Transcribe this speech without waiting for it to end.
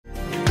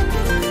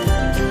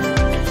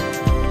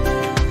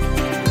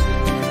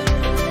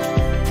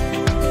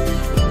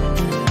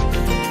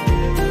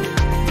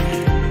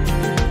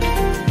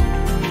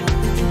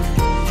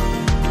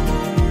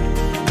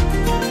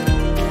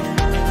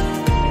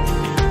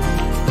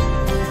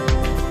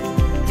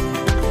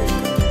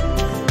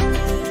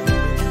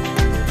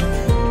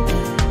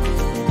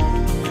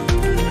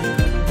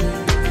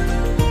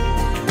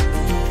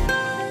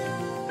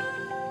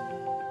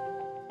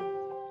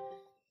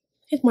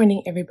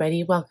morning,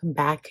 everybody. Welcome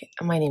back.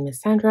 My name is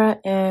Sandra,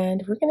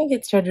 and we're going to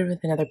get started with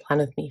another plan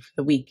with me for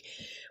the week.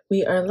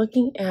 We are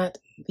looking at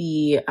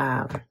the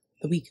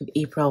week of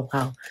April.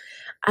 Wow,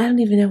 I don't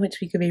even know which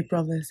week of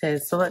April this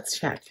is, so let's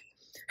check.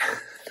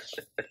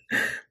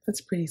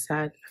 That's pretty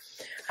sad.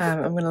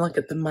 I'm going to look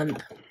at the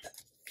month.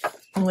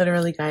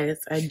 Literally, guys,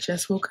 I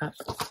just woke up,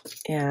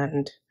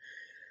 and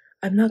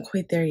I'm not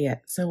quite there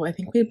yet. So I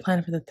think we had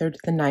planned for the 3rd to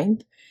the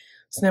 9th,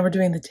 so now we're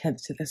doing the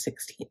 10th to the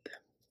 16th.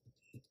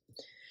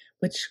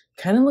 Which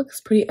kind of looks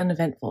pretty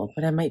uneventful,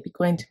 but I might be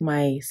going to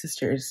my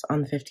sister's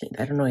on the 15th.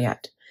 I don't know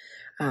yet.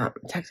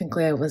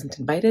 Technically, I wasn't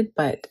invited,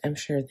 but I'm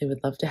sure they would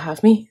love to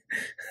have me.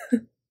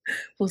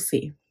 We'll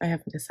see. I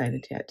haven't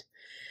decided yet.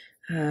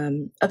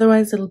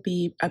 Otherwise, it'll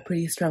be a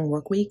pretty strong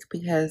work week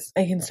because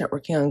I can start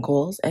working on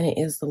goals, and it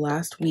is the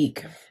last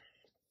week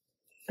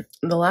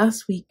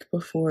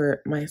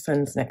before my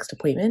son's next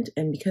appointment,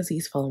 and because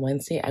he's fall on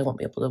Wednesday, I won't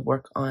be able to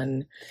work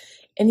on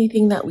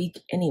anything that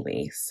week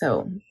anyway.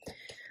 So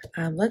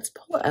let's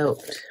pull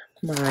out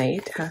my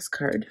task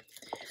card.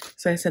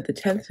 So I said the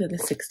 10th to the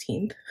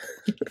 16th,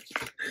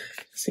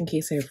 just in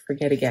case I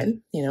forget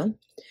again, you know.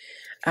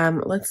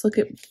 Let's look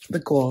at the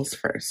goals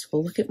first.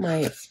 We'll look at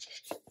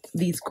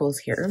these goals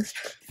here.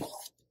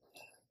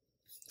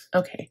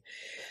 Okay,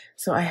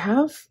 so I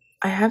have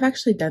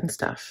actually done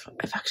stuff.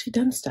 I've actually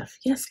done stuff.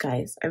 Yes,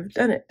 guys, I've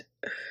done it.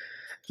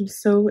 I'm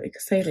so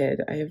excited.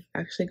 I've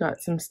actually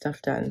got some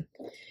stuff done.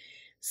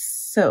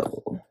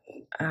 So,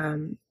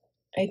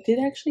 I did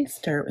actually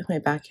start with my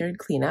backyard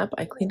cleanup.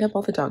 I cleaned up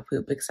all the dog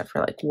poop except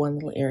for like one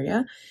little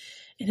area,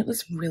 and it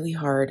was really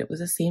hard. It was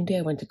the same day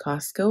I went to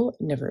Costco.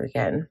 Never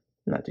again.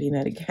 I'm not doing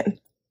that again.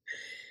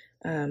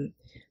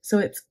 So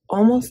it's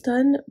almost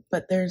done,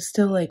 but there's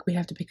still like, we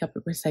have to pick up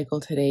a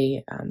recycle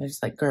today. There's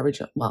like garbage.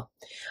 Well,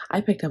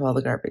 I picked up all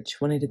the garbage.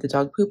 When I did the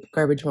dog poop,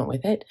 garbage went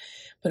with it,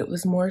 but it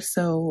was more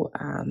so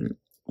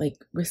like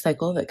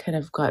recycle that kind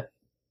of got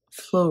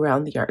flow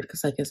around the yard.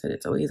 Because like I said,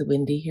 it's always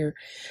windy here.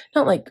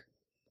 Not like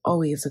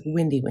always like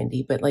windy,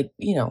 but like,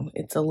 you know,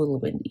 it's a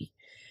little windy.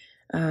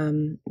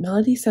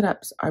 Melody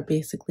setups are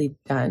basically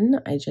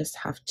done. I just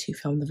have to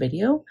film the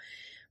video,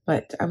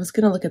 but I was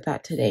going to look at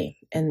that today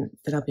and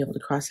then I'll be able to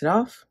cross it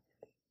off.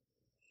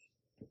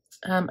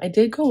 I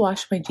did go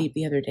wash my Jeep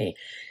the other day.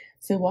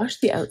 So I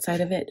washed the outside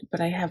of it, but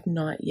I have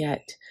not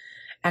yet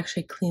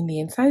actually cleaned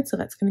the inside. So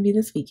that's going to be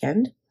this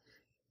weekend.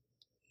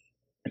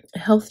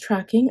 Health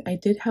tracking, I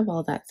did have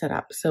all that set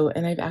up. So,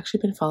 and I've actually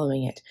been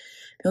following it.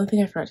 The only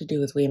thing I forgot to do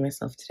was weigh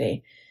myself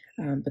today.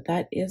 But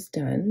that is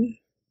done.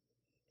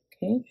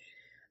 Okay.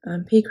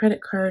 Pay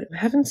credit card. I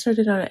haven't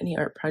started on any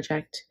art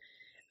project.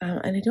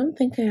 And I don't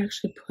think I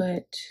actually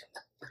put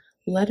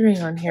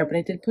lettering on here, but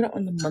I did put it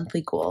on the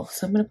monthly goal.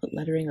 So I'm going to put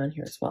lettering on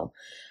here as well.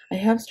 I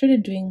have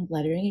started doing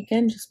lettering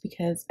again just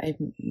because I've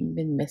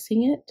been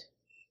missing it.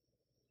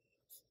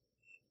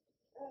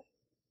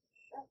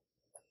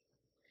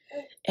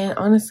 And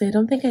honestly, I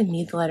don't think I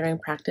need the lettering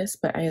practice,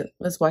 but I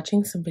was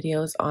watching some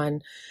videos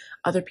on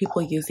other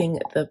people using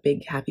the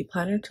big happy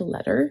planner to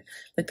letter,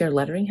 like their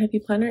lettering happy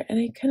planner, and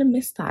I kind of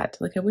missed that.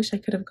 Like I wish I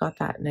could have got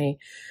that, and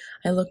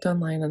I looked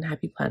online on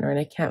happy planner and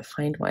I can't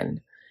find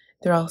one.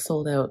 They're all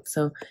sold out,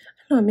 so I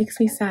don't know, it makes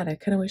me sad. I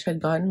kind of wish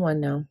I'd gotten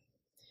one now.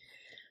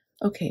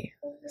 Okay,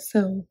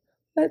 so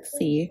let's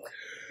see.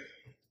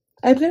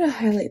 I'm going to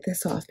highlight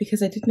this off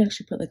because I didn't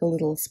actually put like a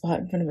little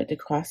spot in front of it to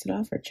cross it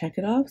off or check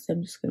it off. So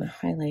I'm just going to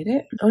highlight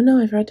it. Oh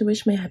no, I forgot to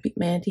wish my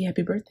auntie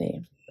happy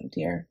birthday. Oh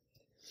dear.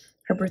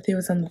 Her birthday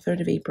was on the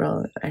 3rd of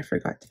April. I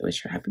forgot to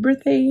wish her happy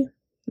birthday.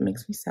 It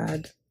makes me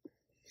sad.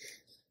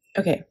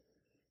 Okay.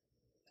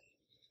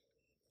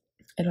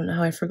 I don't know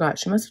how I forgot.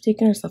 She must have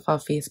taken herself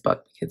off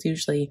Facebook because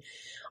usually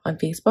on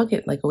Facebook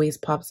it like always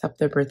pops up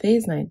their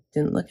birthdays and I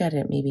didn't look at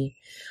it maybe.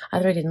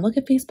 Either I didn't look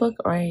at Facebook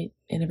or it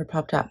never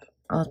popped up.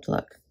 I'll have to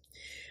look.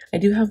 I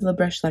do have the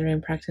brush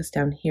lettering practice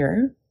down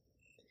here,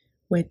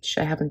 which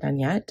I haven't done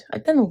yet.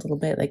 I've done a little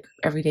bit like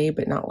every day,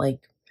 but not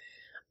like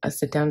a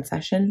sit down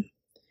session.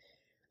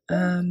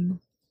 Prep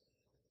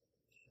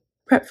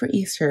for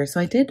Easter. So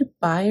I did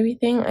buy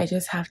everything. I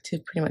just have to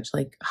pretty much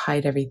like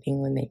hide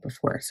everything the night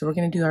before. So we're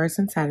going to do ours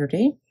on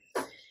Saturday.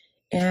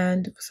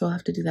 And so I'll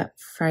have to do that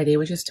Friday,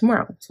 which is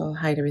tomorrow. So I'll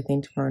hide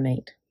everything tomorrow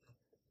night.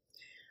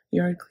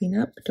 Yard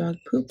cleanup, dog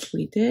poop,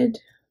 we did.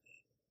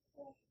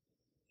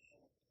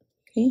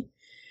 Okay.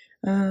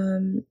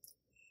 The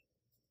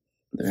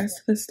rest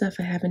of the stuff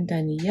I haven't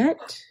done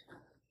yet.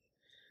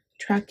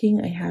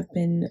 Tracking, I have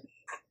been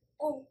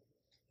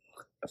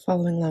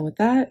following along with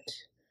that.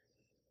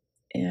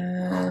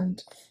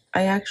 And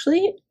I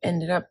actually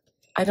ended up,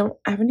 I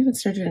haven't even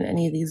started on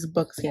any of these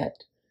books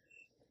yet.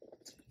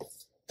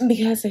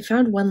 Because I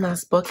found one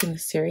last book in the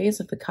series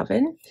of the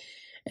Coven.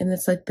 And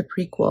it's like the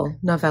prequel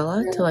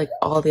novella to like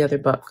all the other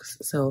books.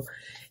 So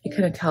it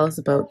kind of tells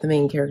about the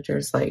main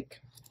character's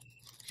like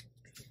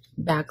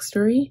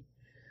backstory,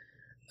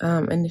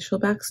 initial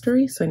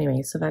backstory. So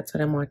anyway, so that's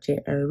what I'm watching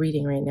or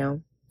reading right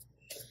now.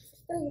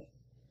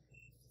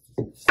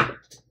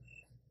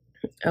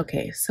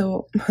 Okay,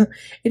 so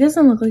it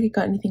doesn't look like I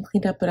got anything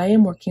cleaned up, but I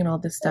am working on all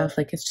this stuff.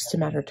 Like, it's just a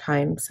matter of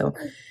time. So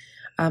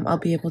I'll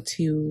be able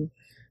to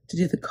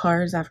do the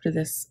cars after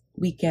this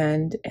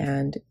weekend,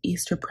 and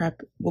Easter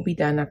prep will be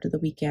done after the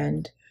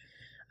weekend.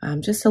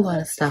 Just a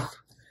lot of stuff.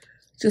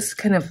 Just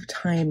kind of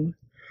time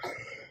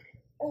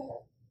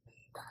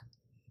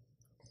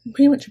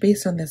pretty much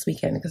based on this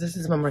weekend, because this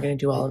is when we're going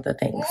to do all of the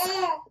things.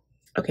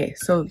 Okay,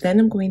 so then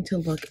I'm going to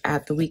look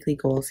at the weekly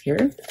goals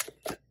here.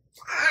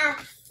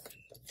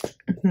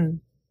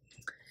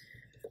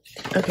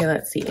 Okay,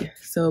 let's see.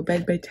 So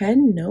bed by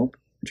 10, nope.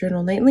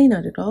 Journal nightly,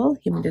 not at all.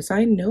 Human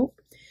design,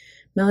 nope.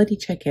 Melody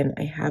check-in,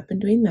 I have been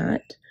doing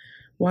that.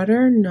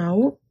 Water,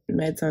 no.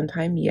 Meds on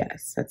time,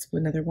 yes. That's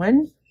another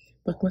one.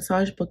 Book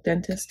massage, book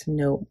dentist,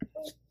 no.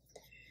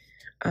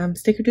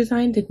 Sticker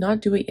design, did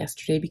not do it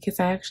yesterday because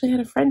I actually had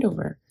a friend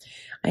over.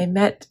 I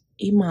met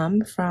a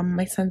mom from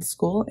my son's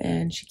school,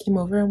 and she came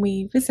over and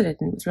we visited,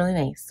 and it was really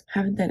nice.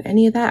 Haven't done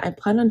any of that. I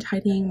plan on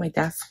tidying my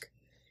desk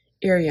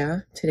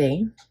area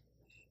today,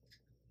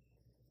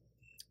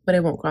 but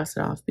I won't cross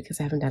it off because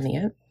I haven't done it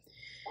yet.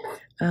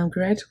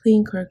 Garage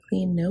clean, car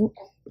clean, nope.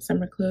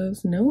 Summer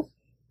clothes, nope.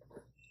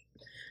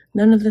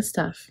 None of this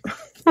stuff.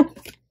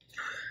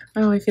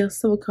 Oh, I feel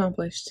so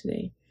accomplished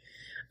today.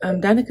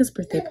 Danica's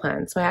birthday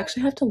plan. So I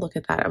actually have to look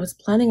at that. I was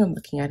planning on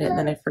looking at it and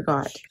then I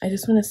forgot. I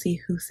just want to see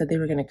who said they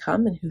were going to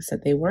come and who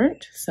said they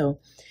weren't. So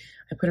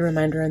I put a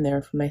reminder in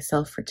there for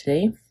myself for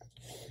today.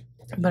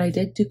 But I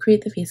did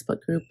create the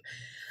Facebook group,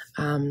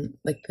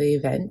 like the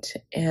event,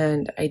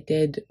 and I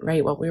did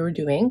write what we were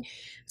doing.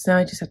 So now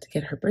I just have to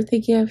get her birthday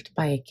gift,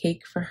 buy a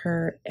cake for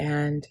her,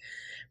 and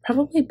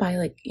probably buy,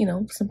 like, you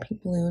know, some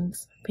pink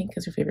balloons. Pink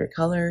is her favorite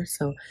color.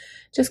 So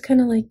just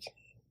kind of like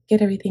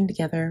get everything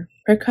together.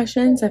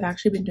 Percussions, I've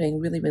actually been doing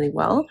really, really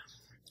well.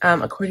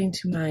 According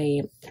to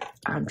my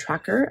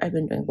tracker, I've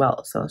been doing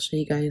well. So I'll show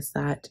you guys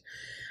that.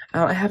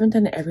 I haven't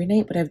done it every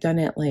night, but I've done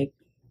it, like,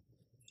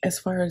 as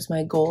far as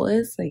my goal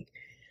is, like,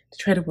 to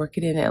try to work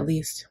it in at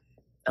least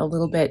a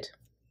little bit,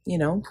 you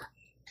know.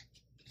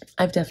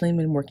 I've definitely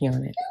been working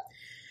on it.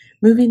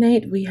 Movie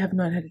night, we have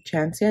not had a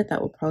chance yet.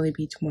 That will probably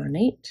be tomorrow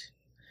night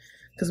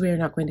because we are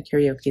not going to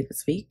karaoke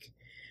this week.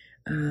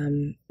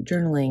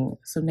 Journaling,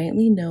 so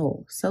nightly,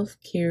 no.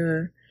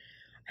 Self-care,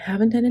 I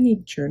haven't done any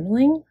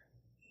journaling.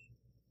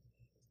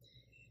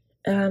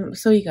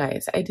 So you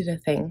guys, I did a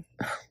thing.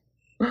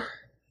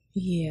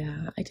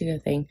 Yeah, I did a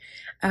thing.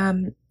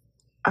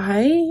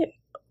 I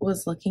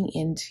was looking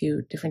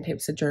into different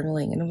types of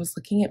journaling, and I was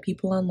looking at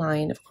people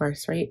online, of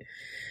course, right?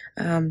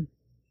 And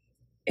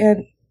I've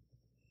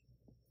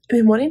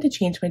been wanting to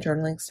change my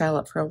journaling style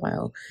up for a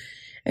while.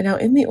 And now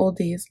in the old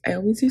days, I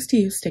always used to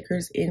use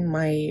stickers in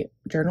my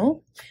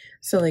journal.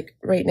 So like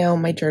right now,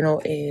 my journal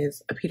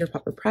is a Peter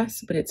Popper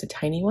press, but it's a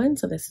tiny one.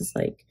 So this is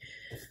like,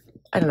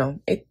 I don't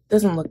know, it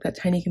doesn't look that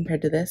tiny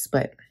compared to this,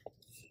 but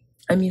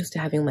I'm used to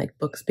having like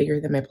books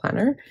bigger than my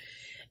planner.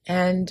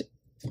 And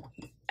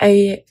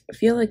I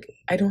feel like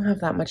I don't have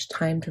that much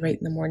time to write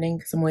in the morning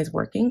because I'm always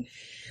working.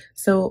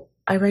 So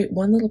I write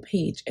one little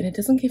page, and it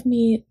doesn't give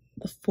me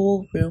the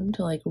full room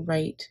to like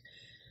write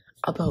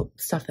about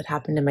stuff that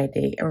happened in my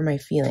day or my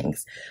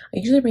feelings. I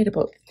usually write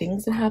about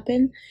things that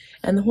happen,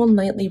 and the whole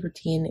nightly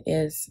routine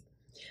is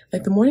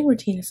like, the morning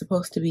routine is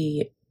supposed to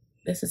be,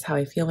 this is how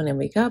I feel when I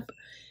wake up.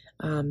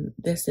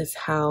 This is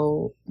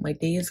how my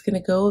day is going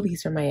to go.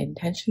 These are my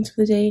intentions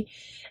for the day.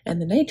 And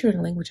the night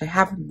journaling, which I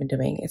haven't been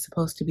doing, is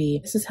supposed to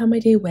be, this is how my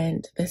day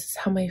went. This is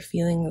how my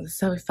feeling, this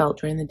is how I felt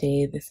during the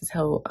day. This is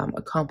how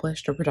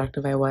accomplished or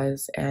productive I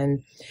was.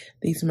 And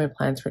these are my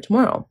plans for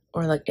tomorrow,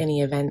 or like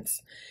any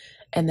events.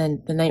 And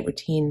then the night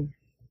routine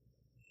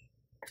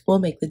will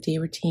make the day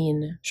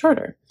routine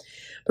shorter.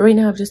 But right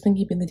now I've just been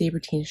keeping the day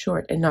routine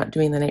short and not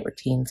doing the night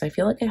routine. So I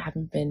feel like I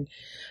haven't been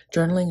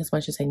journaling as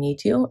much as I need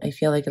to. I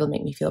feel like it'll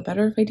make me feel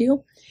better if I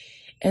do.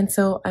 And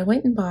so I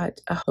went and bought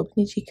a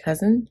Hobonichi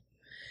Cousin.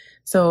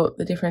 So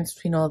the difference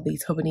between all of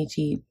these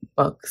Hobonichi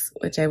books,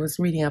 which I was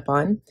reading up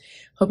on,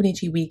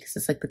 Hobonichi Weeks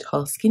is like the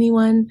tall, skinny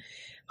one.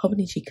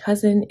 Hobonichi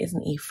Cousin is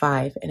an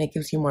E5, and it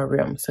gives you more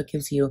room. So it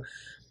gives you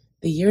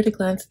the year at a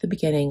glance at the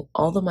beginning,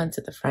 all the months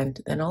at the front,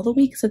 then all the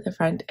weeks at the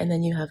front, and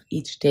then you have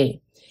each day.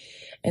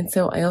 And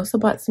so I also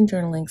bought some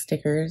journaling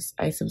stickers.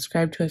 I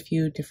subscribed to a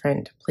few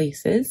different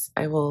places.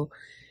 I won't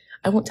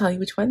tell you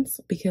which ones,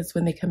 because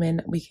when they come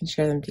in, we can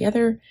share them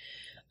together.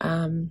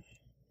 I'm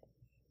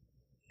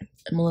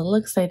a little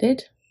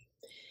excited.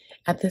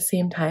 At the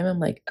same time, I'm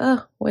like,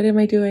 oh, what am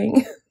I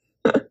doing?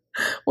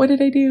 What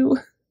did I do?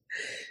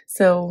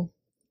 So,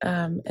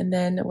 and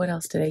then what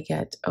else did I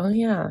get? Oh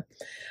yeah,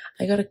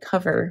 I got a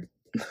cover.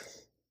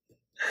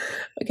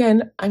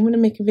 Again, I'm going to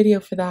make a video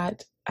for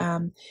that.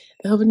 The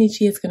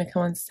Hobonichi is going to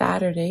come on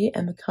Saturday,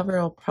 and the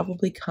cover will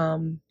probably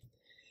come,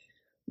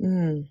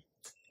 is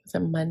it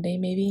Monday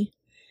maybe?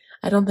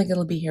 I don't think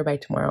it'll be here by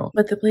tomorrow.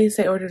 But the place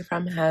I ordered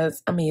from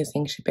has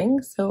amazing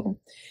shipping, so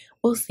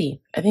we'll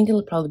see. I think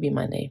it'll probably be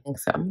Monday.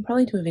 So I'm going to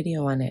probably do a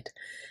video on it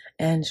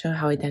and show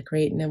how I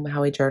decorate and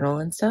how I journal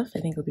and stuff. I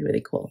think it'll be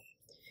really cool.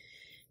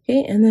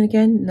 Okay, and then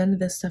again, none of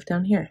this stuff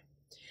down here.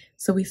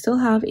 So we still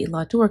have a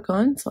lot to work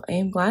on. So I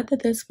am glad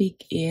that this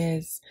week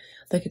is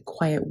like a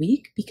quiet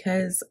week,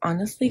 because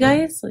honestly,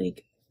 guys,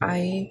 like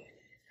I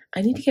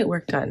need to get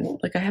work done.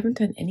 Like I haven't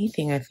done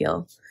anything, I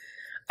feel.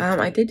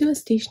 I did do a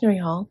stationery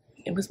haul.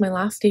 It was my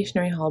last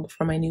stationery haul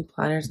before my new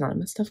Planners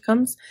Anonymous stuff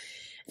comes.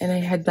 And I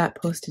had that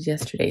posted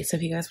yesterday. So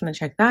if you guys want to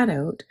check that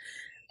out,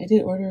 I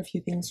did order a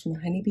few things from the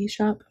Honeybee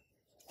shop.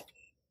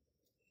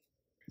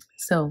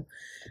 So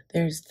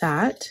there's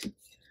that.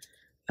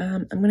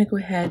 I'm going to go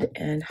ahead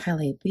and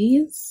highlight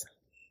these.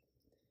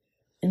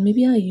 And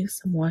maybe I'll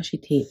use some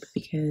washi tape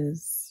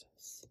because,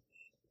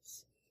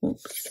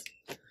 oops,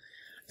 I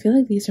feel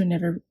like these are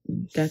never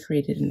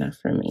decorated enough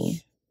for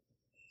me.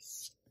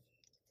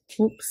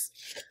 Oops,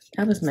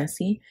 that was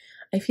messy.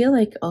 I feel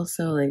like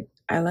also, like,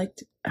 I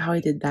liked how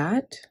I did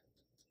that.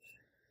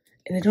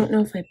 And I don't know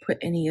if I put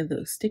any of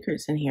those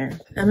stickers in here.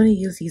 I'm going to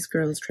use these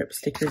Girls Trip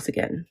stickers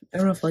again. I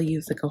don't know if I'll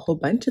use like a whole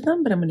bunch of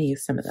them, but I'm going to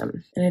use some of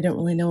them. And I don't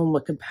really know in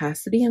what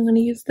capacity I'm going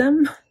to use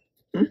them.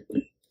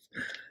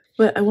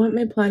 But I want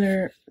my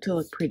planner to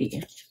look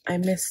pretty. I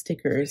miss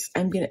stickers.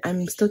 I'm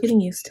still getting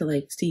used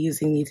to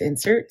using these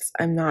inserts.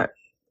 I'm not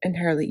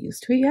entirely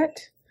used to it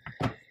yet.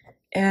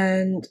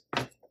 And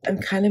I'm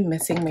kind of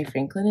missing my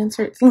Franklin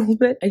inserts a little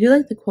bit. I do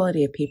like the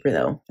quality of paper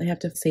though. I have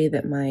to say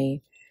that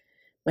my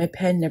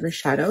pen never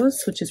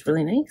shadows, which is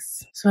really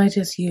nice. So I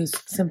just use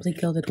Simply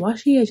Gilded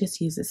Washi. I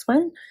just use this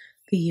one.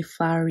 The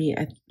flowery,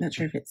 I'm not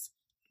sure if it's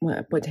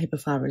what type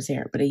of flowers they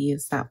are, but I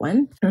use that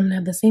one. I'm going to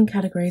have the same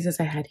categories as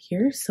I had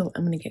here, so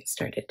I'm going to get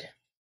started.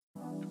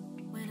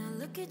 When I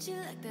look at you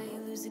like that,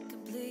 you lose it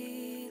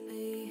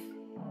completely.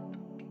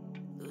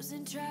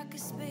 Losing track of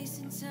space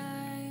and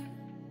time.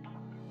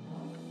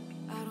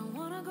 I don't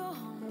want to go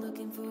home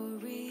looking for a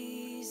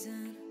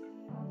reason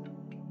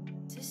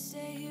to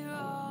stay here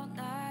all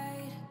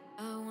night.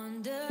 I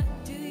wonder,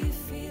 do you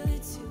feel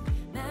it too?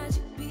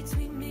 Magic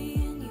between me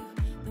and you,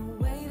 the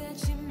way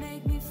that you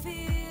make me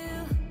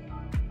feel.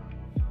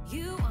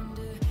 You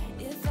wonder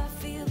if I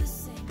feel the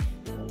same,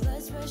 the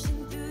blood's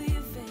rushing through your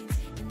veins.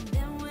 And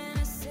then when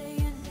I say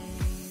your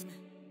name,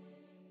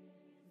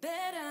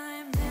 bet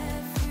I'm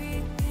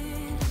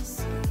everything you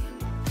see.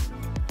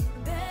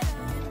 Bet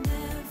I'm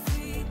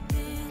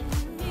everything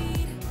you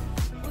need.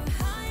 We're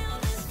high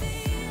on this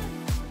feeling,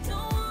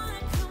 don't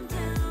wanna come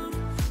down.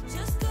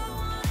 Just go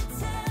on and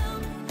tell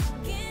me,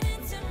 get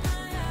into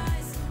my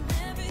eyes. I'm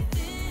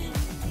everything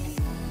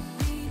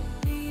you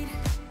need.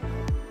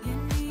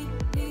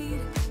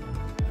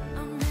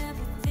 I'm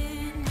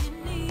everything you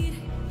need.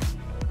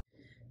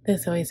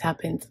 This always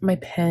happens. My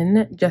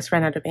pen just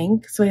ran out of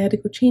ink, so I had to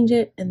go change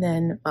it. And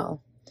then,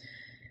 well,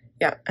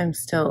 yeah, I'm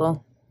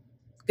still,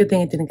 good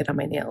thing I didn't get on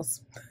my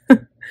nails.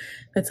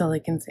 That's all I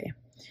can say.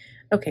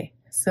 Okay,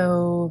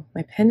 so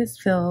my pen is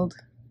filled,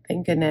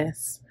 thank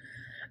goodness.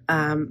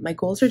 My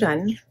goals are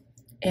done,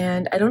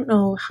 and I don't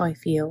know how I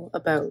feel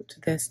about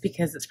this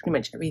because it's pretty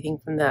much everything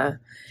from the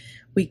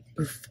week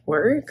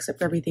before, except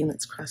for everything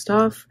that's crossed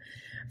off.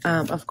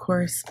 Of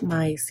course,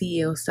 my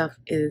CEO stuff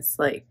is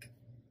like,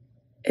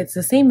 it's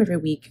the same every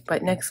week,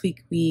 but next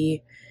week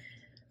we,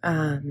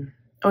 oh,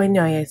 I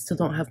know, I still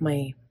don't have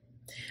my,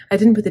 I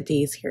didn't put the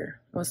days here.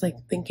 I was like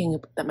thinking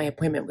that my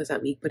appointment was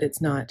that week, but it's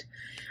not.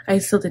 I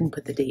still didn't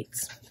put the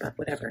dates, but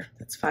whatever,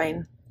 that's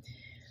fine.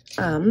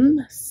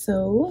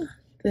 So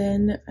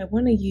then I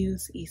want to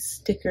use a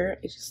sticker.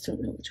 I just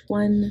don't know which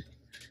one.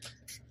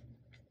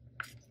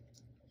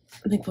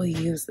 I think we'll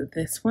use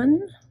this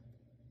one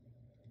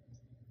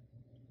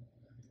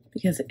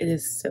because it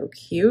is so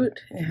cute.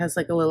 It has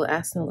like a little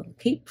S and a little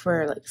cape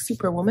for like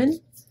Superwoman.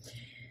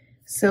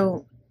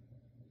 So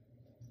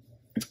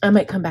I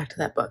might come back to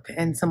that book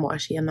and some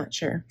washi, I'm not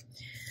sure.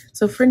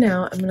 So for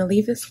now, I'm going to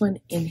leave this one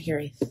in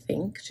here, I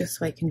think, just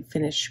so I can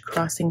finish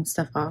crossing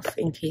stuff off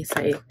in case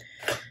I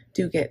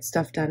do get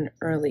stuff done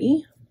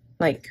early,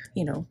 like,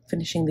 you know,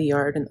 finishing the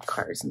yard and the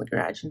cars and the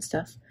garage and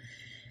stuff.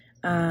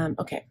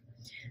 Okay,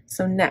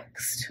 so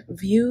next,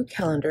 view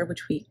calendar,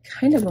 which we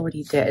kind of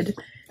already did.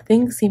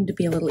 Things seem to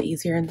be a little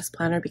easier in this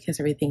planner because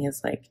everything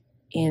is like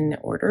in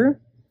order.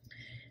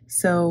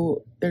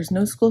 So there's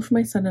no school for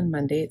my son on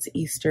Monday. It's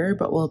Easter,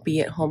 but we'll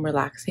be at home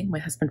relaxing. My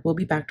husband will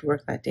be back to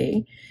work that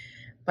day.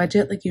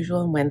 Budget like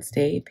usual on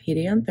Wednesday,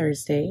 payday on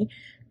Thursday,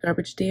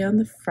 garbage day on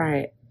the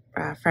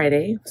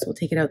Friday, so we'll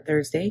take it out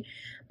Thursday.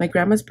 My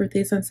grandma's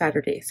birthday is on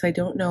Saturday, so I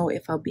don't know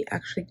if I'll be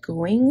actually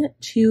going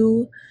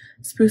to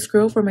Spruce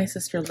Grove where my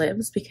sister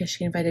lives because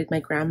she invited my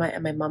grandma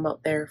and my mom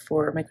out there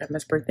for my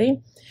grandma's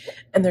birthday,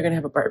 and they're going to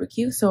have a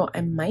barbecue, so I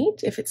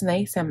might, if it's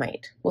nice, I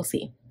might. We'll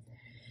see.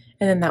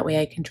 And then that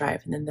way I can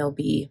drive, and then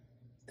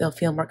they'll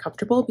feel more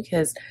comfortable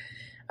because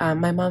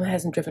my mom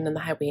hasn't driven on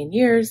the highway in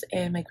years,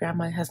 and my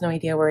grandma has no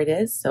idea where it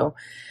is, so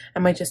I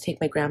might just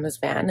take my grandma's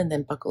van and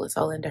then buckle us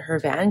all into her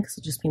van because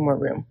it'll just be more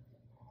room.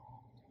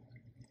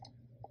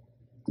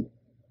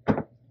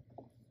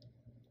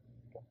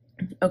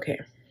 Okay,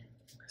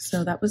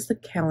 so that was the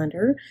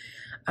calendar.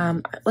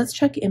 Let's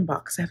check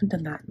inbox. I haven't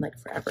done that in like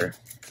forever.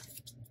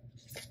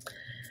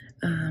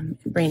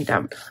 Brain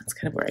dump. That's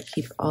kind of where I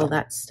keep all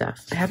that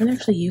stuff. I haven't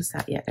actually used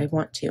that yet. I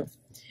want to.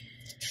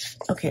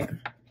 Okay,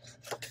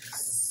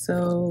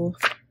 so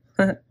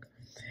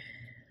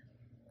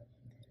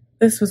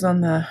this was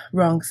on the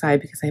wrong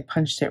side because I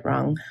punched it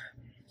wrong.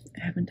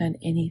 I haven't done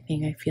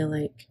anything. I feel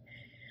like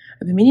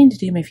I've been meaning to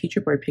do my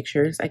future board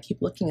pictures. I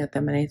keep looking at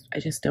them and I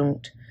just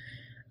don't.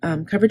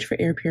 Coverage for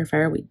air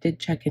purifier, we did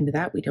check into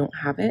that. We don't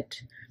have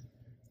it.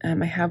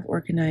 I have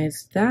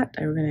organized that.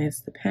 I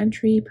organized the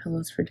pantry,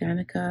 pillows for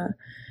Danica.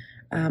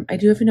 I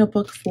do have a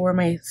notebook for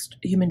my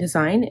human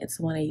design. It's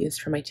the one I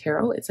used for my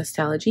tarot. It's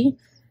Astrology.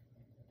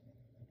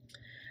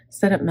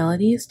 Set up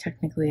melodies,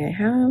 technically I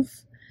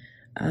have.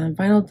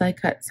 Vinyl die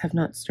cuts have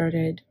not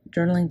started.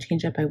 Journaling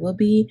change up, I will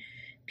be.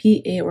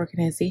 PA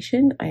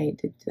organization, I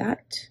did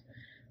that.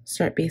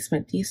 Start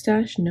basement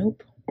destash,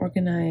 nope.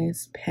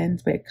 Organize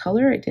pens by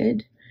color, I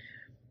did.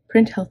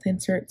 Print health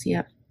inserts,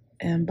 yep.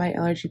 And buy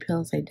allergy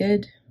pills, I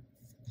did.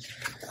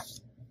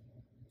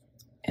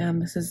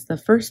 And this is the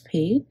first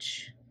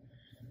page.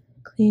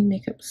 Clean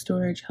makeup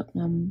storage, help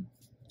mom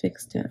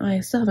fix it. Oh,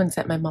 I still haven't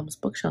set my mom's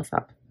bookshelf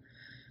up.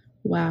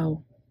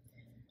 Wow.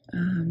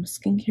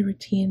 Skincare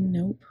routine,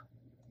 nope.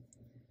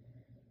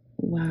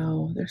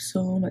 Wow, there's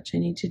so much I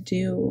need to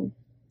do.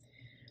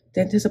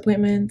 Dentist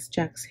appointments,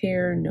 Jack's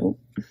hair,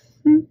 nope.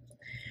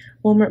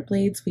 Walmart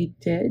blades, we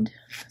did.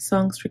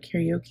 Songs for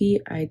karaoke,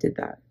 I did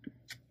that.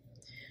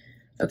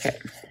 Okay,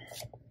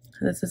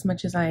 that's as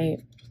much as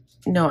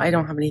no, I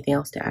don't have anything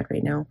else to add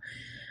right now.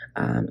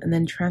 And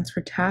then transfer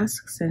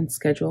tasks and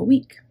schedule a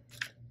week.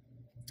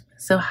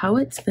 So how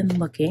it's been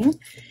looking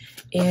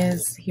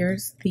is,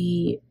 here's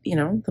the,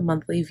 the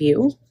monthly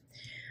view.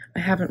 I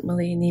haven't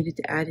really needed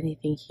to add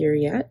anything here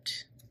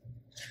yet.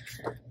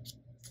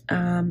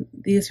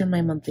 These are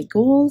my monthly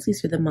goals.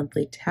 These are the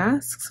monthly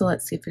tasks. So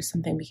let's see if there's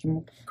something we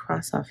can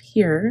cross off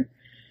here.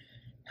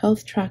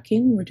 Health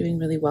tracking, we're doing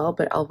really well,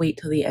 but I'll wait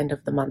till the end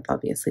of the month,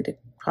 obviously, to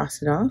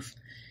cross it off.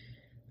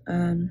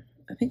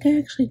 I think I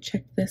actually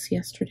checked this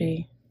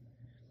yesterday.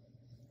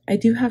 I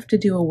do have to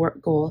do a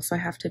work goal, so I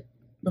have to,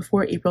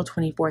 before April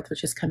 24th,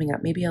 which is coming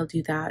up, maybe I'll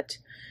do that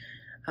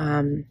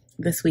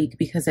this week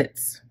because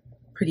it's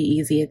pretty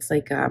easy. It's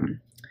like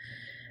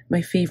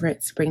my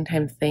favorite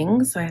springtime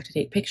thing, so I have to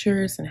take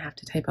pictures and I have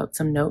to type out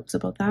some notes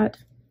about that.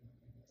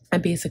 I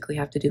basically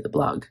have to do the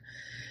blog.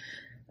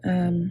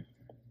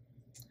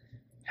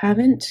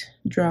 Haven't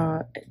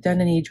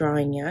done any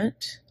drawing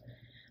yet.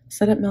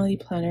 Set up melody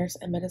planners.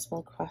 I might as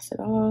well cross it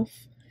off.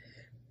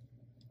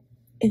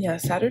 And yeah,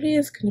 Saturday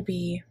is going to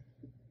be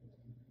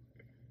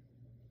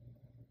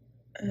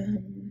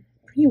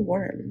pretty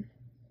warm.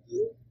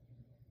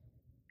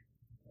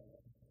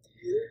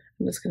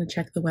 I'm just going to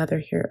check the weather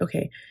here.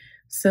 Okay,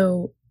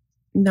 so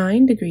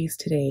 9 degrees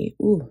today.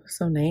 Ooh,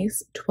 so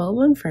nice. 12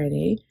 on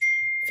Friday,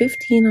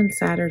 15 on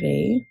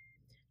Saturday,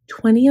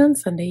 20 on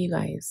Sunday, you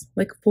guys.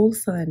 Like full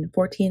sun,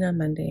 14 on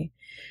Monday.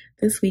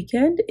 This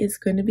weekend is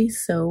going to be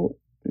so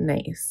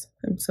nice.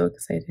 I'm so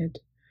excited.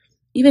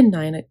 Even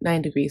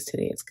 9 degrees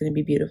today. It's going to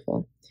be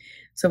beautiful.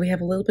 So we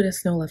have a little bit of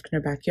snow left in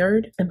our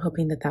backyard. I'm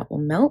hoping that that will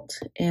melt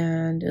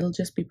and it'll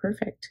just be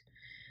perfect.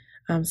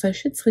 So I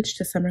should switch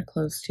to summer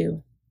clothes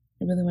too.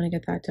 I really want to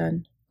get that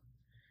done.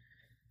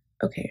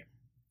 Okay.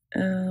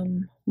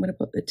 What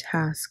about the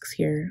tasks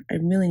here? I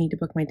really need to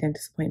book my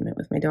dentist appointment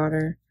with my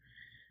daughter.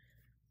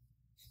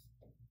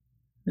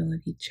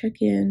 Melody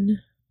check-in.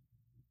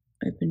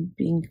 I've been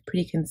being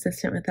pretty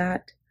consistent with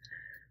that.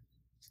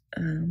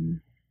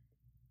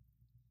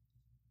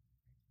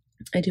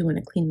 I do want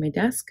to clean my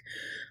desk.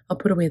 I'll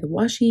put away the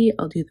washi,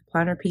 I'll do the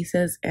planner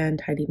pieces, and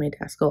tidy my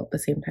desk all at the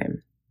same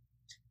time.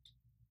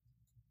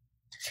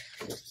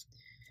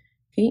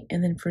 Okay,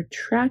 and then for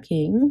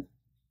tracking,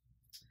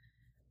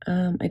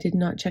 I did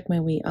not check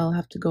my weight. I'll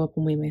have to go up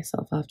and weigh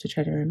myself. I'll have to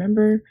try to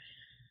remember.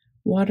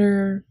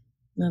 Water,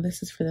 no,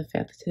 this is for the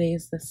 5th. Today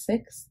is the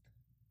 6th.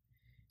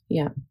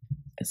 Yeah,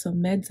 so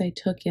meds I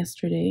took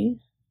yesterday.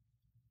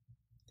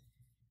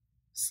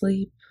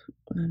 Sleep,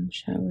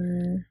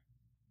 shower,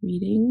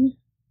 reading.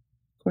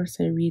 Of course,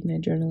 I read and I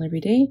journal every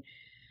day.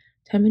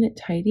 10-minute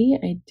tidy,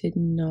 I did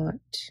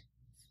not.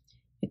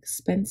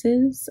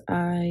 Expenses,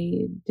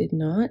 I did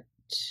not.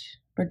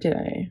 Or did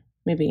I?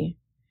 Maybe.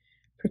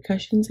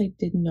 Percussions, I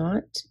did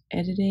not.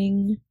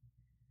 Editing,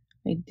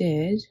 I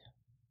did.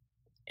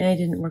 And I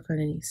didn't work on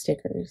any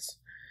stickers.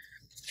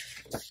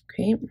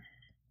 Okay.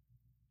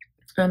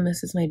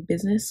 This is my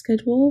business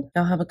schedule.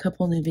 I'll have a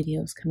couple new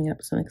videos coming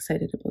up, so I'm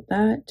excited about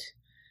that.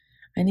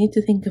 I need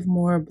to think of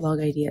more blog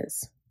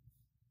ideas.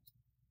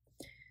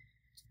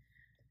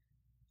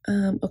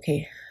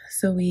 Okay,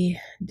 so we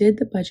did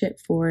the budget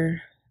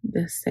for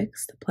the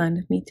 6th, planned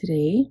with me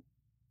today.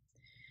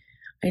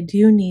 I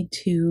do need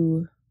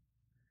to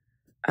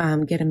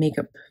get a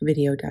makeup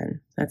video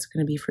done. That's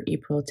going to be for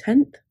April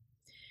 10th.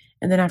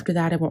 And then after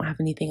that, I won't have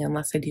anything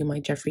unless I do my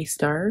Jeffree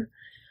Star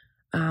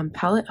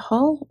palette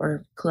haul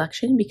or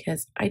collection,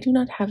 because I do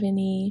not have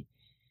any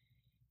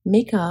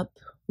makeup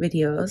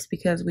videos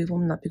because we will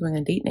not be going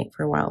on date night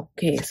for a while.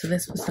 Okay, so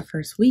this was the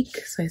first week.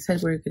 So I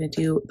said we're going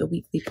to do the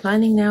weekly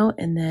planning now,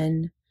 and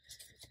then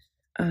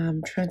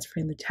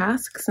transferring the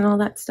tasks and all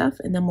that stuff,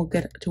 and then we'll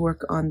get to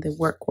work on the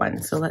work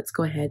one. So let's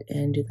go ahead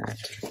and do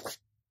that.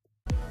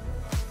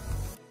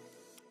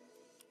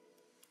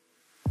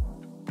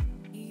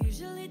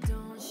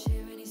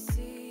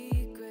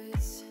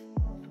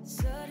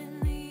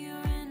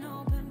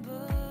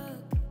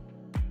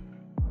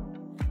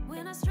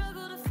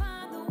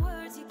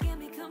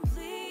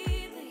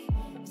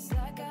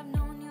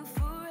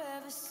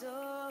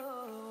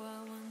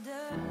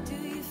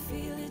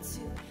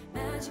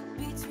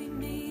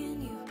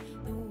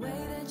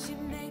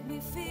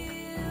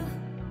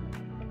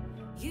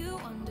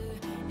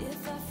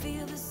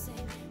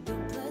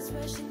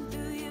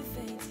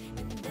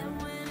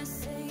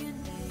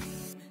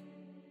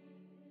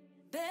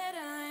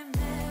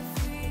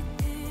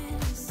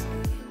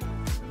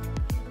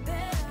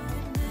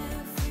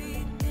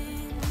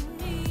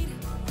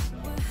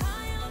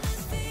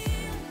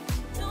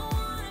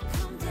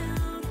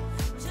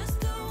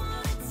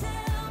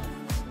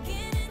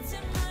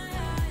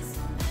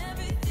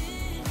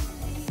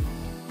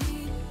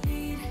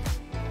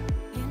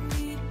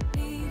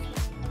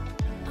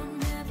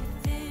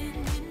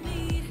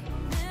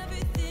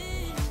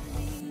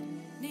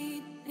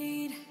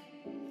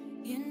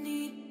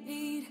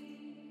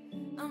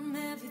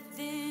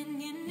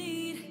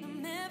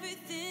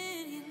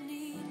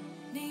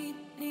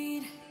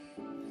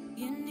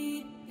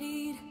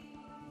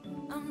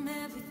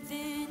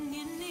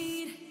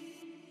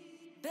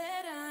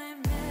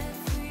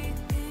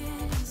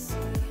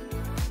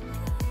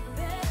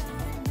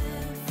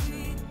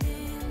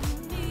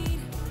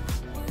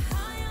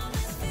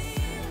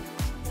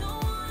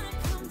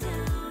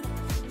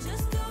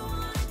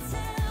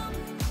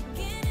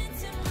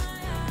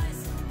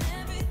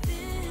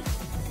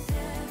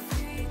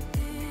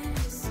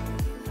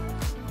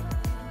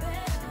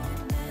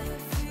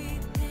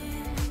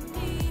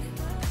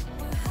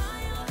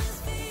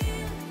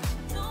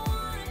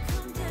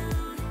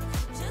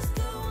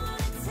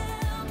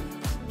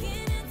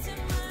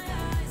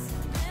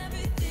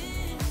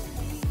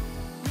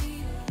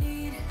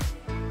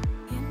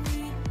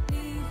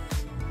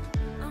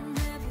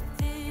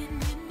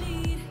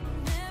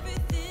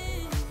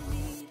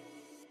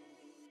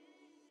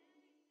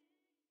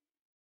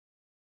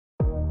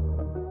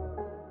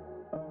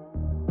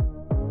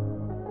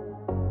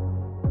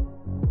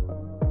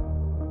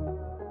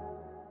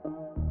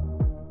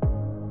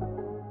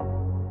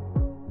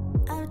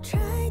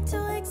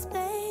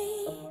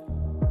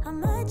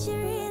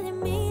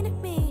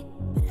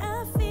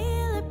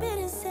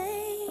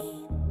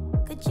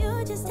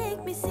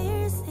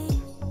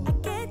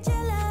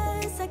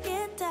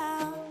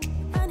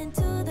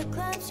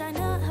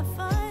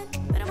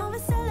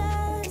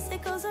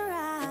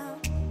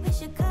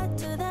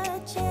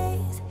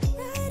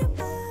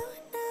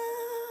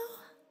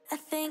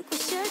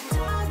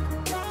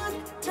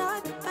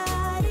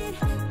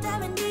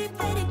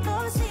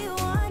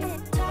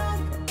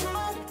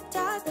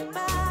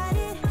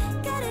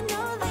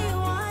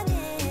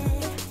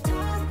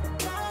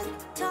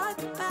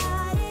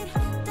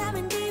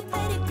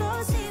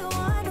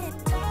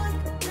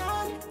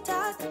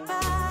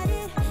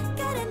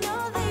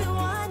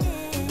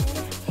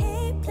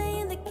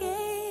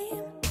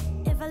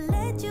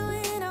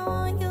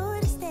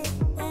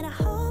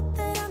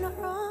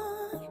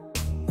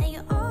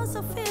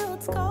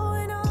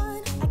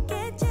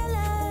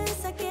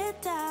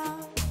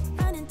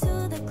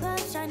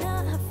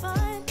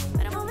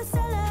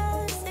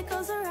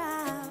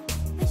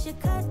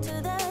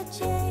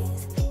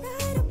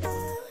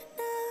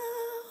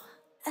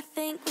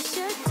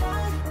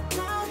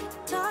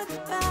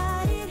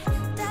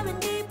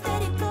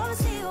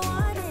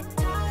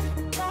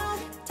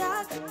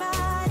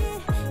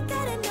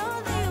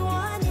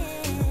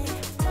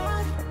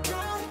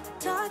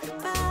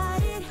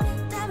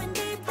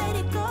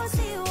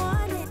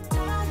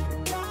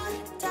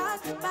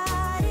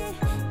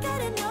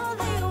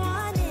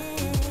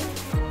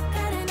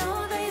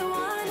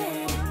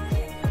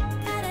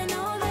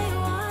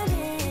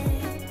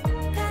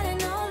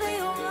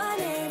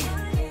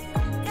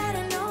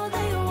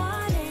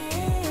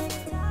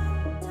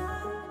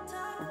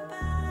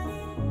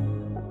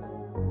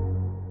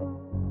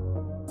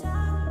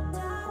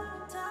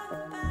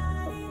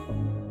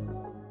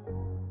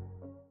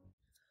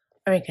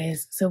 All right,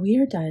 guys, so we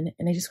are done,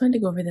 and I just wanted to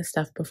go over this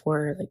stuff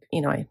before,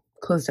 I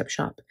closed up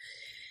shop.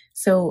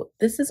 So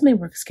this is my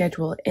work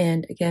schedule,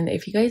 and again,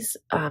 if you guys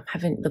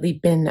haven't really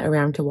been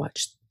around to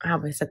watch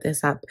how I set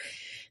this up,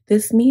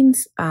 this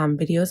means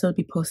videos I'll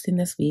be posting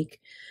this week.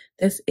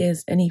 This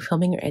is any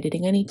filming or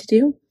editing I need to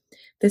do.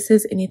 This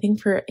is anything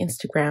for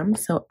Instagram,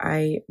 so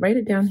I write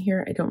it down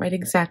here. I don't write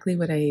exactly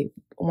what I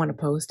want to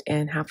post,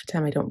 and half the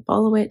time I don't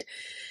follow it,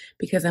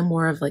 because I'm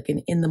more of like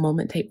an in the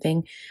moment type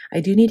thing. I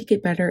do need to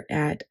get better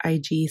at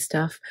IG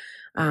stuff.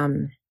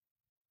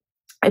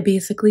 I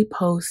basically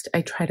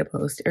try to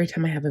post every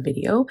time I have a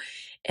video.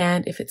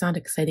 And if it's not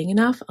exciting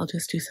enough, I'll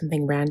just do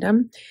something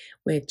random,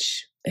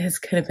 which has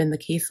kind of been the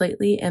case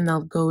lately. And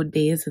they'll go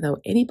days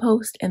without any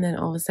post. And then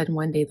all of a sudden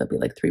one day there'll be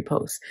like 3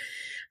 posts.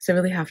 So I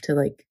really have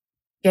to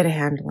get a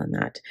handle on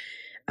that.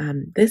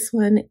 This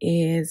one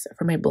is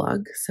for my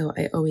blog, so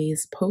I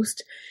always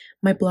post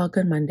my blog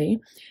on Monday.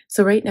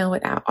 So right now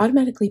it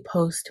automatically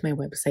posts to my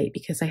website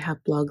because I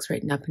have blogs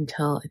written up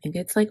until I think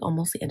it's like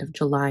almost the end of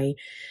July.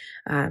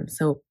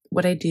 So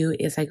what I do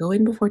is I go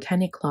in before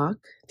 10 o'clock,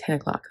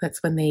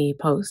 that's when they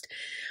post.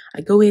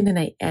 I go in and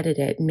I edit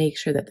it and make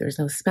sure that there's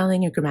no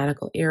spelling or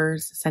grammatical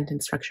errors, the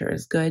sentence structure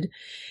is good.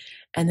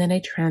 And then I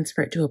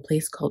transfer it to a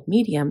place called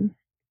Medium.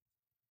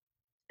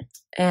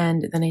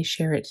 And then I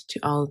share it to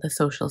all the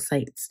social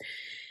sites.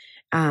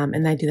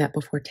 And I do that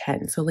before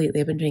 10. So lately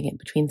I've been doing it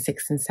between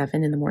 6 and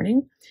 7 in the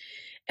morning.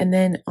 And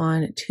then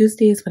on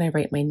Tuesdays when I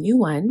write my new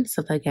one,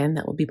 so again,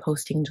 that will be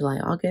posting July,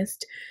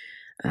 August.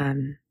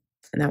 And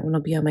that one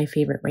will be on my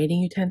favorite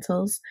writing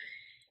utensils.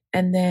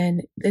 And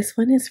then this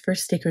one is for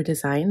sticker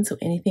design. So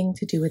anything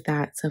to do with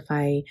that. So if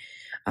I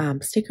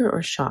sticker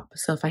or shop.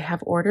 So if I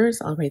have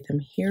orders, I'll write them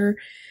here.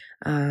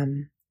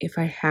 If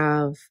I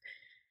have,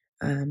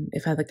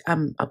 if I like,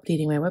 I'm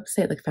updating my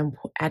website, like if I'm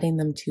adding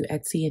them to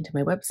Etsy into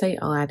my website,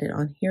 I'll add it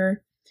on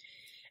here.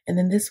 And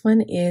then this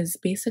one is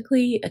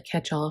basically a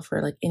catch-all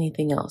for like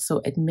anything else.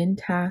 So admin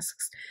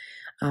tasks,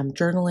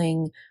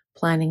 journaling,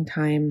 planning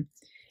time.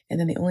 And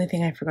then the only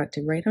thing I forgot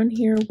to write on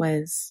here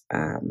was,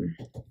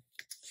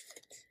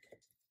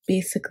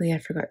 basically I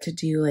forgot to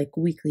do like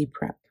weekly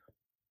prep.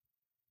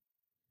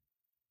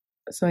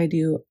 So I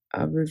do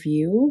a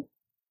review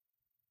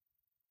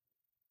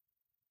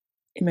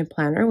in my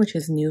planner, which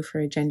is new for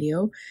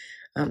Agendio,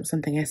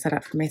 something I set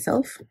up for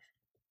myself.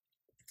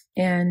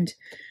 And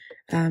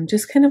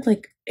just kind of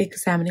like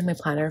examining my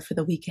planner for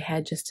the week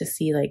ahead just to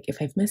see like if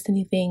I've missed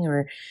anything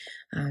or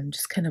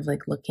just kind of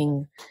like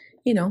looking,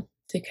 you know,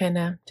 to kind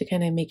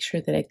of make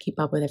sure that I keep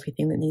up with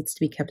everything that needs to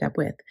be kept up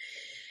with.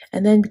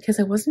 And then because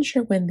I wasn't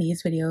sure when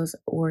these videos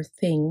or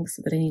things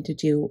that I need to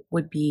do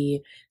would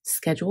be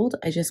scheduled,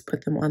 I just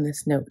put them on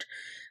this note.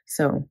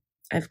 So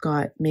I've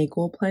got May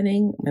goal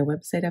planning, my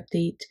website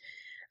update,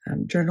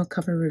 journal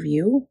cover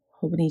review,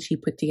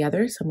 Hobonichi put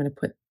together. So I'm going to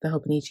put the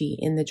Hobonichi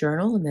in the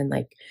journal and then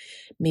like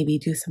maybe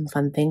do some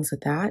fun things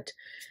with that.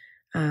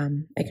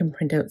 I can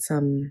print out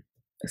some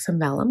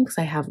vellum because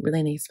I have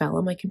really nice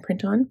vellum I can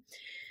print on.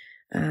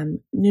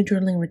 New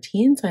journaling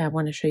routine. So I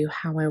want to show you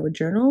how I would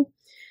journal.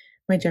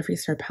 My Jeffree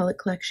Star palette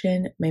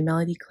collection, my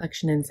Melody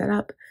collection and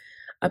setup,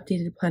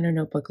 updated planner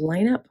notebook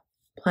lineup,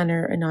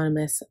 Planners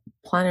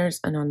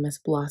Anonymous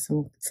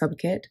Blossom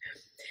subkit,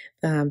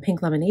 the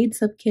Pink Lemonade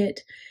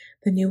subkit,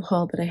 the new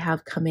haul that I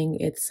have coming.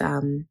 It's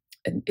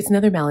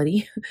another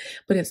Melody,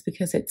 but it's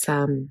because it's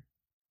on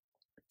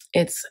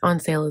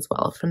sale as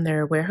well from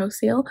their warehouse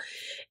sale.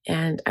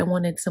 And I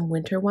wanted some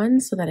winter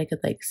ones so that I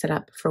could like set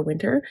up for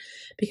winter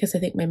because I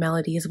think my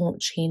Melodies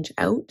won't change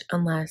out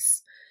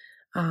unless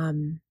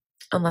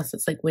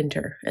it's like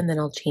winter, and then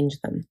I'll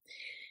change them.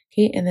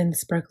 Okay, and then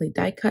sparkly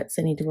die cuts,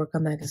 I need to work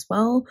on that as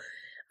well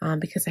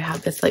because I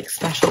have this like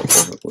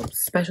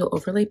special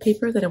overlay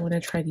paper that I want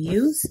to try to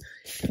use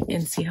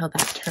and see how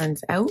that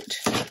turns out.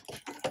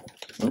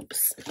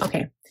 Oops.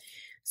 Okay,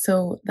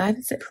 so that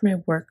is it for my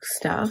work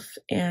stuff,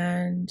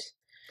 and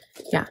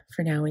yeah,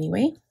 for now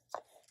anyway.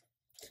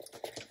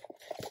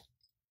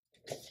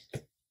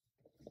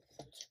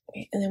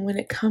 Okay, and then when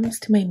it comes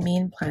to my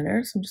main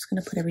planner, so I'm just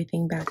going to put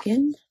everything back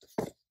in.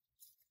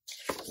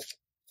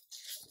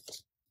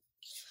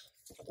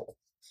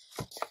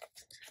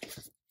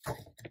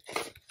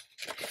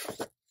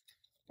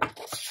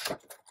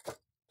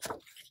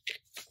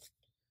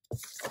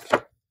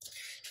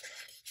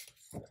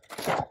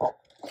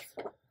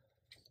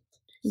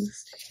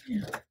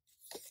 Yeah.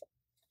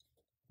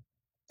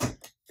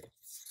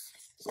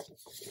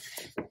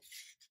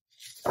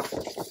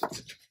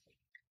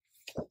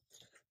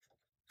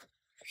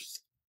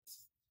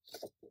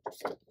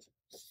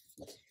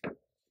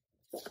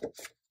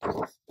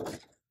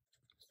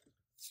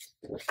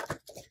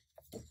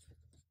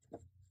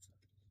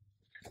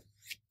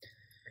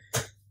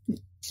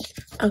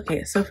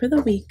 Okay, so for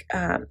the week,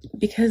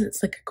 because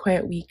it's like a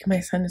quiet week, my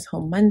son is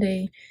home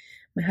Monday,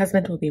 my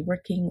husband will be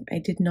working. I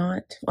didn't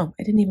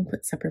even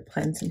put supper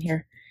plans in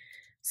here.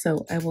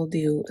 So I will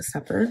do a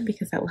supper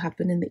because that will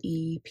happen in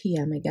the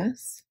PM, I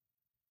guess.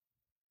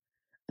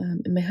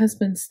 And my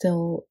husband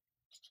still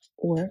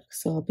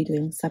works, so I'll be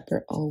doing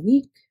supper all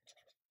week.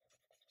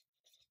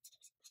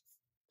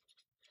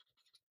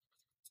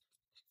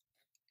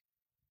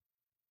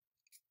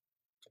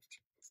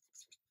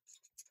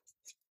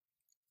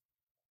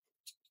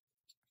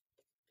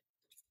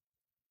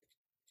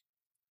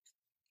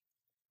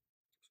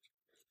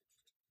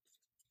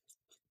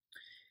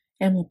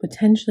 And we'll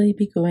potentially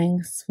be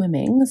going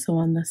swimming, so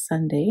on the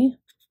Sunday.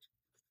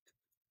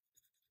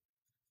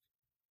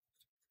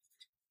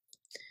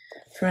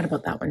 Forgot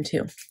about that one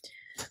too.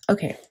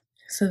 Okay,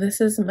 so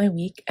this is my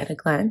week at a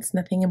glance,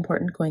 nothing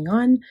important going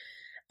on.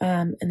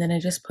 And then I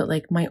just put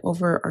like my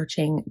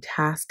overarching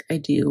task I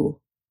do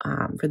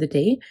for the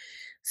day.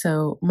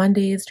 So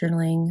Monday is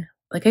journaling.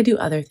 Like I do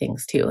other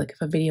things too. Like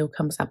if a video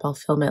comes up, I'll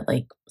film it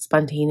like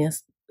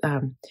spontaneous,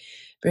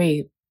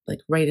 very like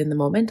right in the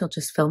moment. I'll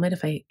just film it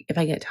if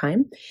I get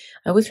time.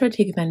 I always try to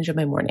take advantage of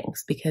my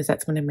mornings because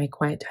that's when my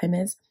quiet time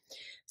is.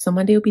 So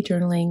Monday will be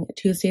journaling,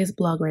 Tuesday is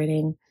blog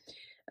writing,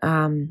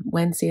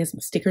 Wednesday is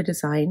sticker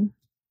design,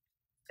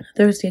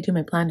 Thursday I do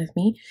my plan with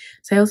me.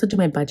 So I also do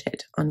my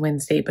budget on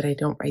Wednesday, but I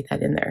don't write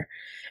that in there.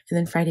 And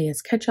then Friday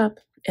is catch up,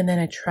 and then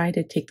I try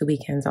to take the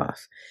weekends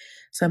off.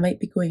 So I might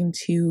be going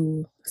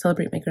to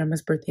celebrate my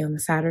grandma's birthday on the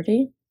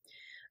Saturday.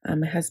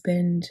 My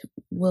husband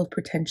will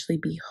potentially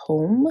be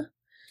home,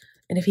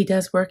 and if he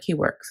does work, he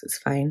works. It's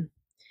fine.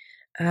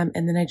 And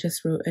then I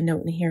just wrote a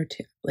note in here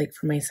to like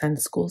for my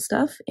son's school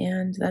stuff,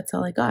 and that's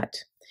all I got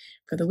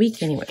for the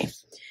week anyway.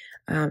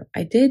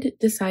 I did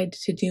decide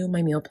to do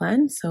my meal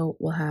plan, so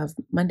we'll have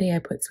Monday I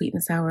put sweet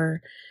and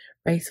sour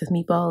rice with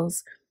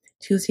meatballs,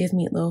 Tuesday is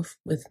meatloaf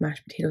with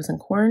mashed potatoes and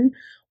corn,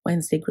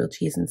 Wednesday grilled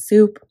cheese and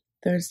soup,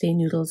 Thursday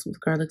noodles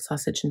with garlic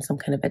sausage and some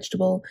kind of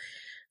vegetable,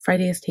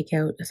 Friday is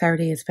takeout,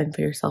 Saturday is fend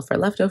for yourself for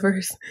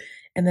leftovers,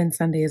 and then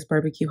Sunday is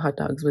barbecue hot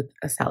dogs with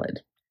a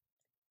salad.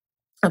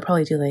 I'll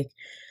probably do like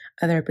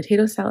either a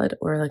potato salad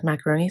or like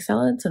macaroni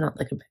salad, so not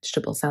like a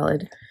vegetable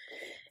salad.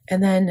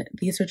 And then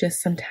these are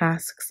just some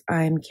tasks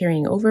I'm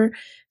carrying over.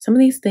 Some of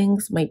these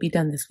things might be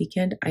done this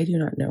weekend. I do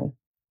not know.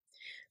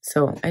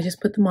 So I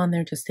just put them on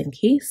there just in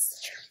case.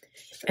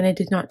 And I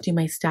did not do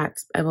my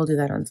stats. I will do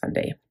that on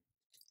Sunday.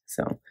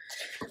 So,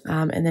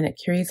 and then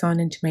it carries on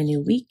into my new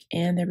week,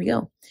 and there we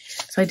go.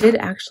 So I did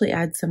actually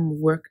add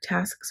some work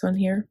tasks on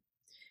here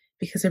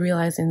because I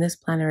realized in this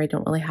planner I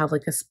don't really have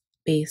like a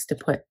space to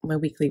put my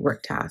weekly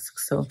work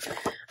tasks. So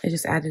I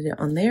just added it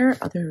on there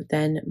other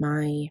than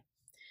my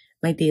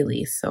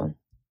dailies. So,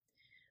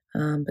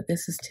 but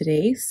this is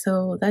today.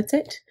 So that's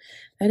it.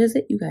 That is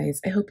it, you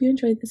guys. I hope you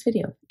enjoyed this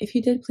video. If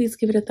you did, please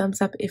give it a thumbs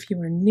up. If you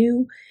are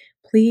new,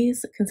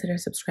 please consider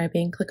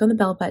subscribing. Click on the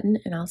bell button,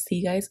 and I'll see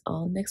you guys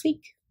all next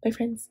week. Bye,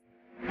 friends.